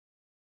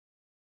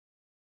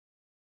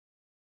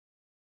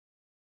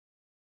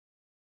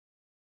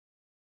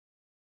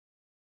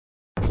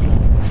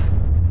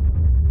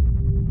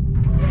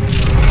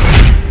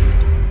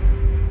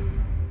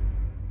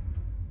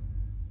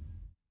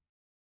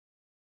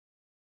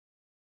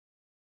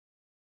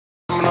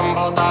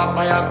भवताप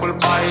भयाकुल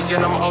पाहि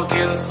जन्म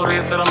अवधेश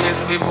सुरेश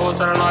रमेश विभो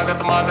शरणागत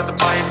मागत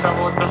पाहि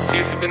प्रभो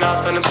तस्सीस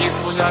विनाशन बीस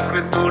भुजा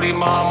कृत दूरी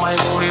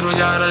महामहिमोरी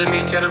रुजा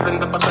रजनी चर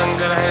वृंद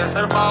पतंग रहे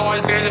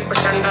सर्पावज तेज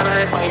प्रचंड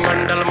रहे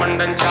महिमंडल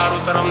मंडन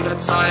चारु तरम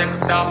धृत सायक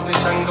चाप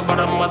निसंग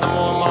परम मद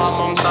मोह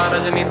महाममता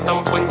रजनी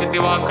तम पुंज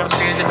दिवाकर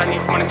तेज हनि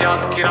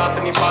मणिजात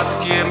किरात निपात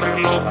किए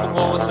मृगलोक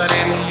भोग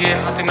सरे नहीं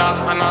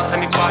अतिनाथ अनाथ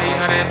निपाही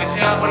हरे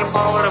विषयापन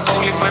पावर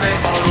भौली परे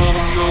रोग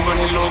वियोग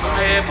निलोक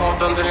है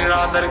बहुतंत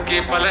निरादर के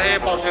पल है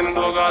बहु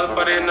सिंधु गाद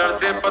परे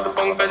नरते पद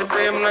पंकज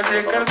प्रेम न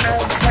जे करते।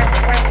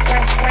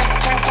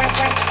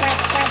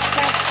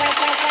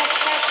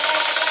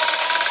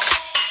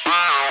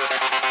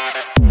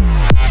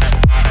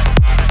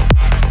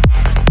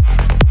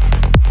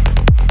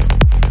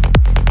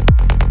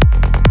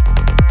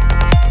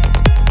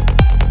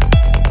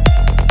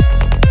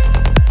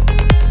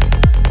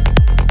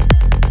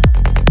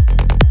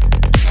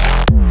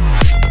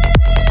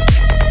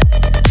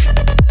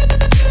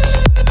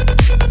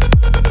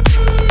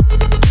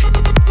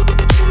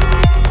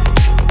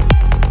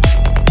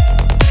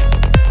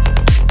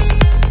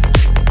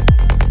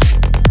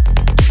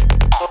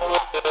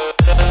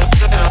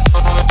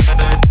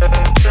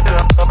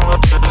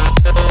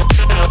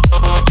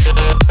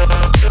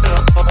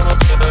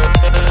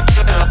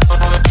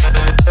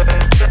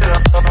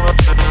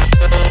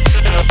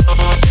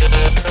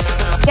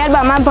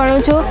 ભણું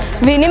છું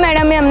વિની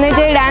મેડમે અમને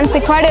જે ડાન્સ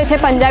શીખવાડ્યો છે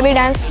પંજાબી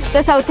ડાન્સ તો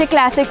સૌથી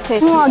ક્લાસિક છે।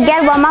 હું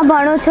 11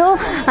 ભણું છું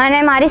અને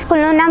મારી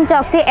સ્કૂલનું નામ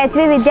ચોકસી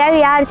એચવી વિદ્યા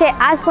વિહાર છે।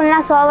 આ સ્કૂલના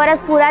 100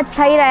 વર્ષ પૂરા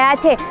થઈ રહ્યા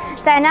છે।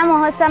 તેના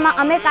મહોત્સવમાં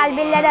અમે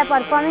કાલબિલ્લા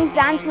પરફોર્મન્સ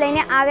ડાન્સ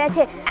લઈને આવ્યા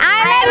છે।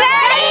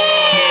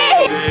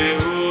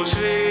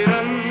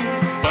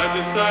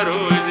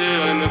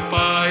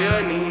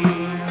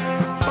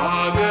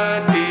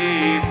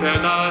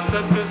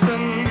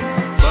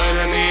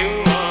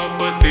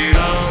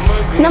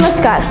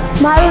 नमस्कार,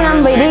 मारू नाम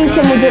वैदेही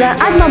है। मैं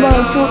धोरण 8 में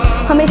भणुं छुं।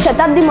 हमें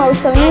शताब्दी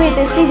महोत्सव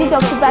निमित्ते श्रीजी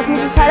चौकसी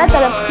प्राथमिक शाला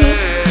तरफथी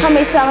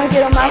हमें श्रावण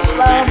केरो में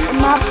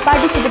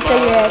पार्टिसिपेट कर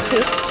रहा छे।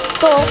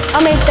 तो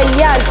अमे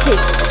तैयार छे।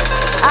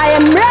 I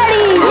am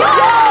ready.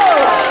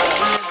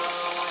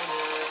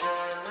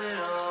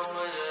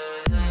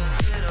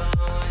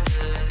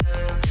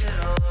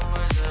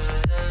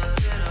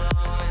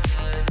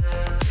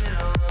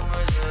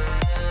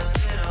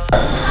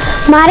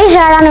 मारी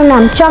शाळानुं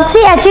नाम चौकसी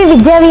एचवी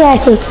विद्या विहार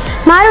छे।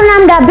 मारू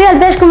नाम डाभी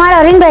अल्पेश कुमार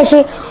अरविंदभाई छे।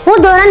 हूँ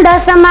धोरण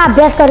 10 में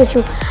अभ्यास करूँ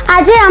छूँ।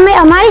 आज अमे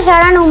अमारी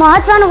शाळानुं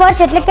महत्वनुं वर्ष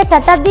एटले के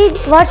शताब्दी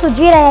वर्ष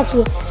उजवी रह्या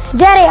छीए।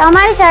 ज्यारे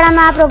अमारी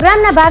शाळामां आ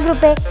प्रोग्रामना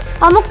भागरूपे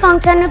अमुक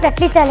फंक्शननी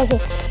प्रेक्टिस चाले छे।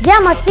 ज्यां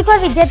मस्तीखोर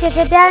विद्यार्थीओ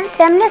छे त्यां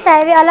तेमने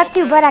साहेबे अलगथी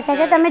ऊभा राख्या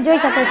छे। तमे जोई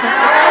शको छो।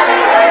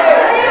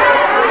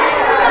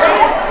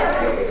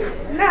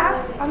 ना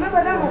अमे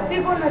बधा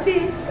मस्तीखोर नथी,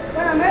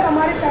 पण अमे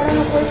अमारी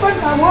शाळानुं कोईपण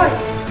काम होय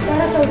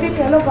त्यारे सौथी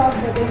पहेलो भाग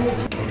भजवीए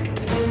छीए।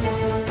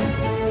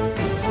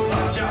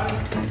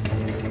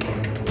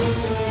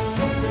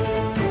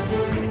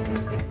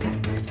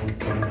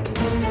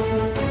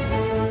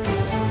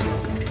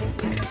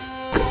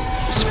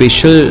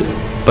 स्पेशल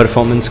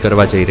परफॉर्मन्स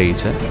करवा जई रही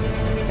है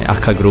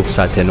आखा ग्रुप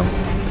साथेनो।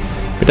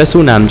 बेटा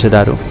शू नाम है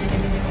तारू?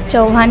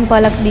 चौहान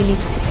पलक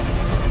दिलीप सिंह।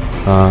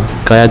 हाँ,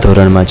 कया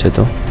धोरण में है?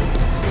 तो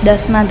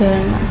 10मा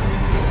धोरण में।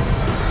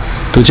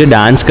 तू जे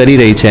डांस करी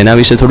रही है एना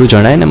विषे थोड़ું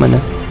જણાય ને મને।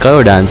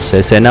 કયો ડાન્સ છે,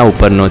 શેના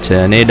ઉપરનો છે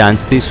અને એ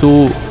ડાન્સથી શું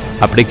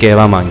આપણે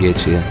કહેવા માંગીએ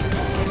છીએ?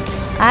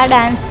 આ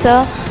ડાન્સ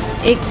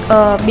એક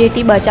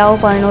બેટી બચાવો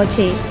પરનો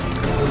છે।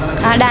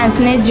 આ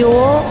ડાન્સને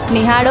જુઓ,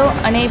 નિહાળો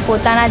અને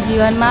પોતાના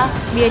જીવનમાં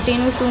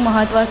બેટીનું શું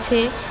મહત્વ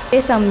છે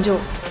એ સમજો।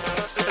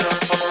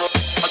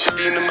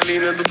 दीन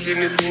मलिन दुखी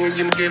निधि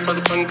जिनके पद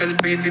पंकज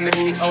प्रीति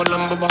नहीं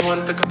अवलंब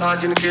भवंत कथा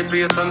जिनके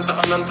प्रिय संत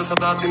अनंत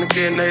सदा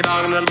तिनके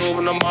नैराग न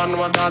लोभ न मान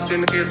मदा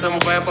तिनके सम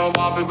वैभव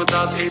वापि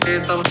बदात हे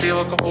तब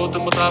सेवक होत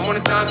मुदा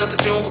मुनि त्यागत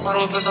जोग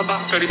भरोसा सदा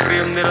कड़ी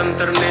प्रेम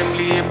निरंतर नेम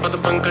लिए पद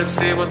पंकज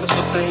सेवत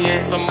सुत ही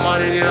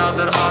सम्मान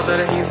निरादर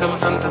आदर ही सब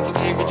संत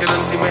सुखी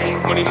विचरंति महि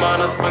मुनि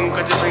मानस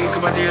पंकज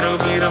पिंक भजे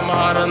रघुवीर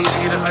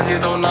महारंधीर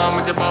अजय तव नाम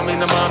जपामि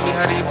नमामि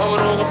हरि भव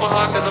रोग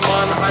पहाकद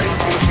मान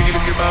हरि शील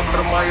कृपा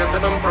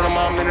परमायतनम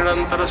प्रणमामि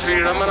निरंतर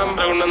श्रीरमणम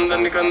रघुनंदन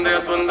निकंदय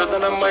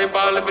द्वंदतनम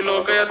महिपाल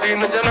विलोकय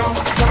दीन जनम।